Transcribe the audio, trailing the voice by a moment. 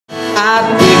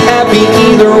I'd be happy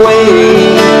either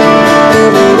way.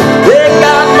 They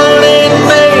got money and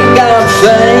they got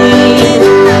fame.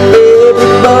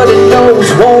 Everybody knows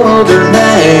one of their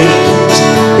names,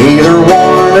 either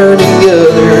one or the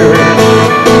other.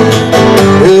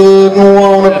 Who wouldn't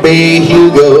want to be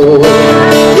Hugo?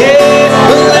 Yeah,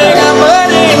 but they got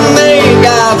money and they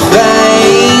got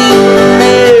fame.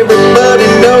 Everybody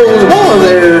knows one of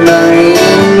their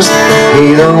names,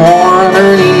 either one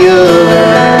or the other.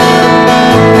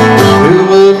 Who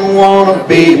wouldn't want to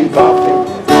be Buffett?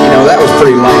 You know, that was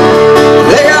pretty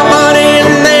lame. They got money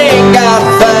and they got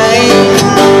fame.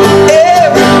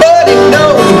 Everybody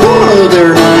knows one of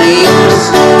their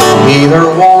names, either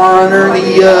one or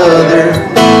the other.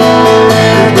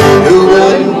 Who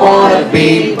wouldn't want to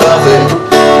be Buffett?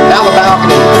 Down the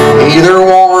balcony, either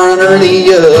one or the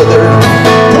other.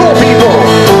 Poor people,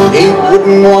 he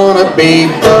wouldn't want to be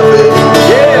Buffett.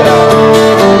 Yeah.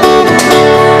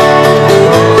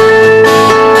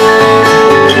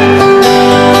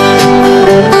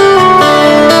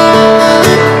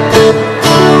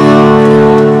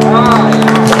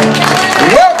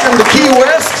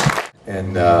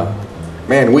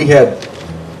 Man, we had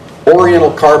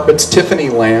oriental carpets, Tiffany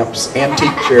lamps,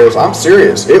 antique chairs. I'm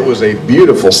serious. It was a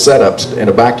beautiful setup in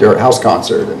a backyard house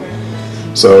concert.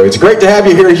 And so it's great to have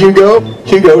you here, Hugo.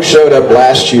 Hugo showed up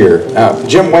last year.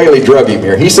 Jim WEYW drug him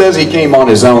here. He says he came on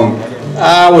his own.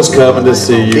 I was coming to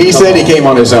see you. He said he came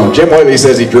on his own. Jim WEYW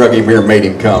says he drug him here and made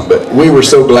him come. But we were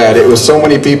so glad. It was so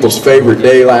many people's favorite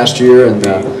day last year. And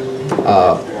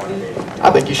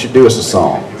I think you should do us a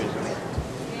song.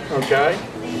 Okay.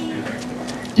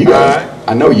 You got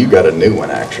I know you got a new one,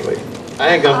 actually. I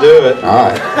ain't gonna do it. All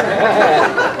right.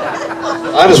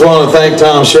 I just want to thank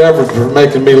Tom Shepard for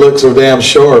making me look so damn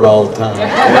short all the time.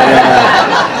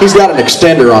 He's got an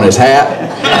extender on his hat.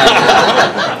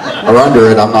 Or under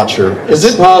it, I'm not sure. Is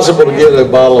it possible to get a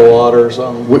bottle of water or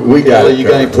something? We got it. You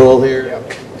got any pull here?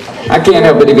 I can't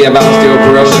help it if you have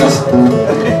osteoporosis.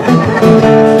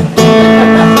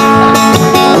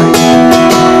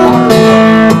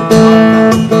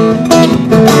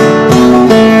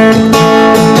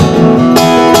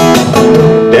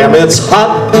 It's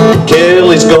hot,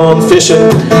 Kelly's gone fishing.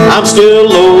 I'm still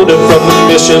loaded from the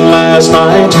mission last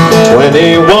night.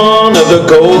 21 of the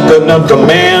Coconut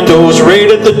Commandos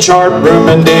raided the chart room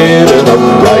and did it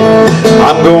upright.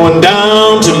 I'm going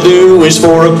down to Louis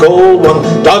for a cold one,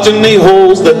 dodging the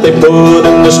holes that they put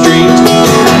in the street.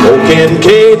 No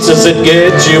Kincaid says it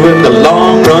gets you in the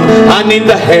long run. I need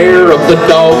the hair of the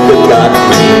dog that got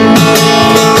me.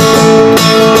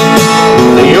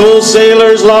 The old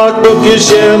sailor's logbook is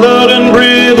yellowed and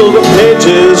brittle, the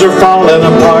pages are falling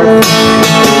apart.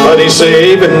 But he's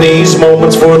saving these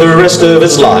moments for the rest of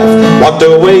his life, locked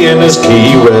away in his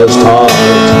Key West heart.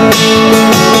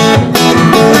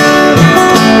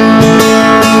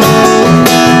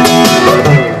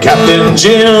 Captain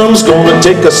Jim's gonna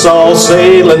take us all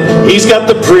sailing. He's got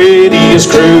the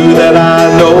prettiest crew that I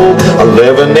know.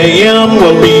 11 a.m.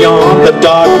 we'll be on the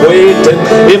dock waiting.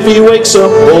 If he wakes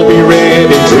up, we'll be ready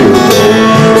to go.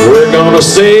 We're gonna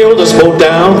sail this boat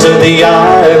down to the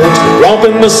islands, romp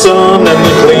in the sun and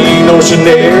the clean ocean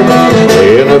air.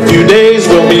 In a few days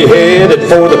we'll be headed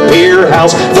for the pier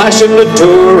house, flashing the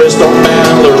tourist on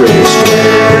Mallory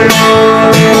Square.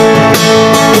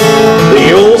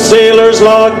 The old sailor's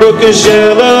logbook is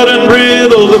yellowed and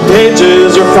brittle, the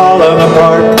pages are falling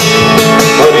apart.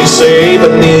 But he's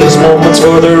saving these moments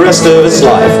for the rest of his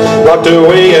life, locked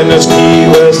away in his Key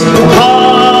West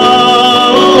heart.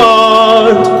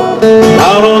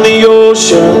 Out on the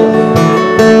ocean,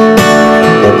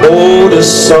 the boat is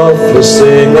softly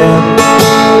singing.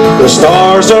 The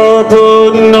stars are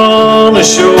putting on a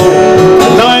show. The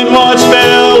night watch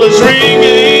bell is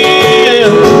ringing.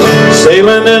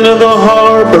 Sailing into the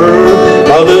harbor,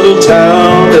 our little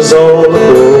town is all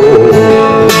aglow.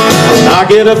 I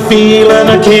get a feeling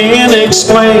I can't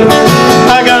explain.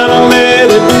 I gotta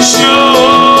let it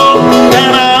show.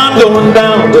 And I'm going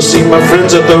down to see my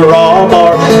friends at the Raw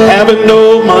Bar. Having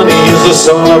no money is the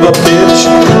son of a bitch,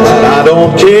 but I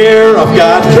don't care. I've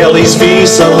got Kelly's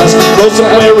visa. Let's go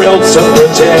somewhere else and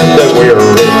pretend that we're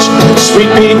rich. Sweet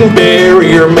Pete and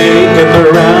Barry are making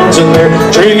their rounds, and they're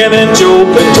drinking and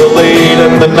joking till late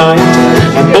in the night.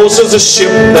 And Bo says the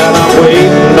ship that I'm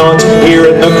waiting on here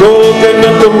in the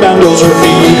Coconut Commandos are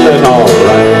feeling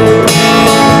alright.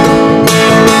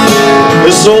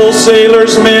 This old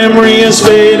sailor's memory is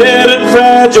faded and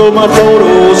fragile. My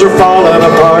photos are falling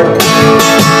apart,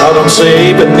 but I'm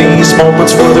saving these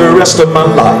moments for the rest of my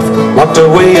life, locked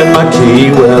away in my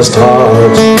Key West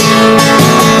heart.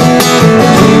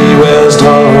 Key West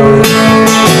heart.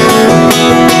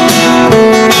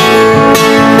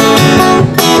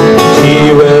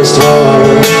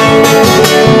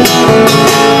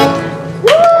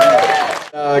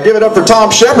 Give it up for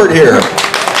Tom Shepard here.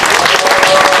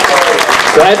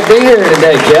 Glad to be here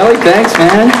today, Kelly. Thanks,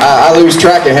 man. I lose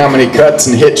track of how many cuts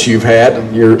and hits you've had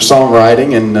in your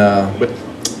songwriting, and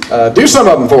but do some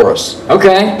of them for us.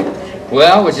 Okay.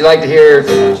 Well, would you like to hear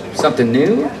something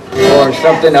new or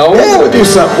something old? Yeah, we'll do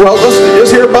something. Well,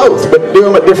 let's hear both, but do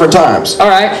them at different times. All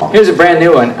right. Here's a brand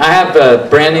new one. I have a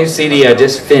brand new CD I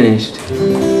just finished,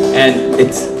 and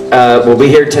it's will be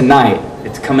here tonight.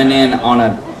 It's coming in on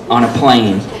a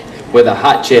plane with a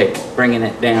hot chick bringing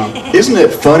it down. Isn't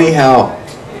it funny how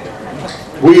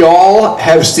we all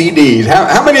have CDs?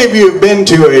 How many of you have been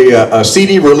to a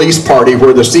CD release party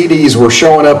where the CDs were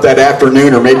showing up that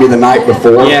afternoon or maybe the night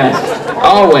before? Yes,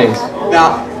 always.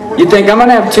 Now, you think I'm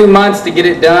gonna have 2 months to get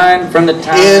it done from the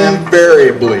time?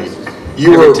 invariably,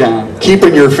 you were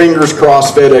keeping your fingers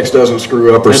crossed FedEx doesn't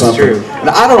screw up or something. That's true.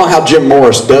 Now, I don't know how Jim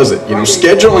Morris does it. You know,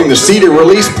 scheduling the CD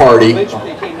release party.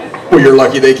 Well, you're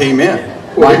lucky they came in.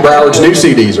 Mike Broward's new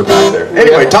CDs are back there.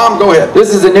 Anyway, Tom, go ahead.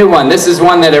 This is a new one. This is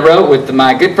one that I wrote with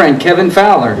my good friend Kevin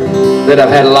Fowler. That I've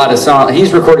had a lot of songs.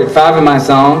 He's recorded 5 of my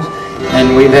songs,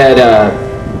 and we've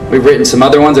written some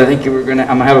other ones. I think I'm gonna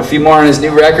have a few more on his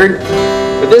new record.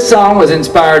 But this song was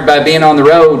inspired by being on the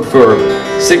road for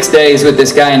 6 days with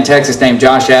this guy in Texas named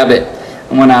Josh Abbott.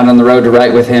 I went out on the road to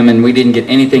write with him, and we didn't get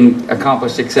anything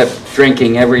accomplished except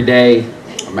drinking every day.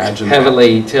 Imagine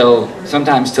heavily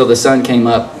sometimes till the sun came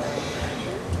up.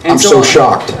 And I'm so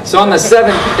shocked. So on the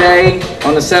seventh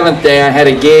day, I had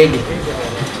a gig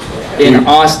in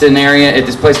Austin area at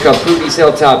this place called Pootie's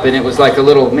Hilltop, and it was like a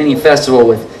little mini festival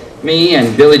with me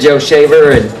and Billy Joe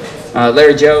Shaver and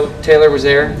Larry Joe Taylor was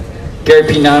there, Gary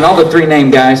P. Nunn, all the 3 name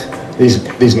guys.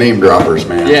 These name droppers,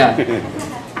 man.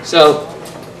 Yeah. So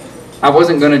I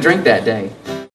wasn't going to drink that day.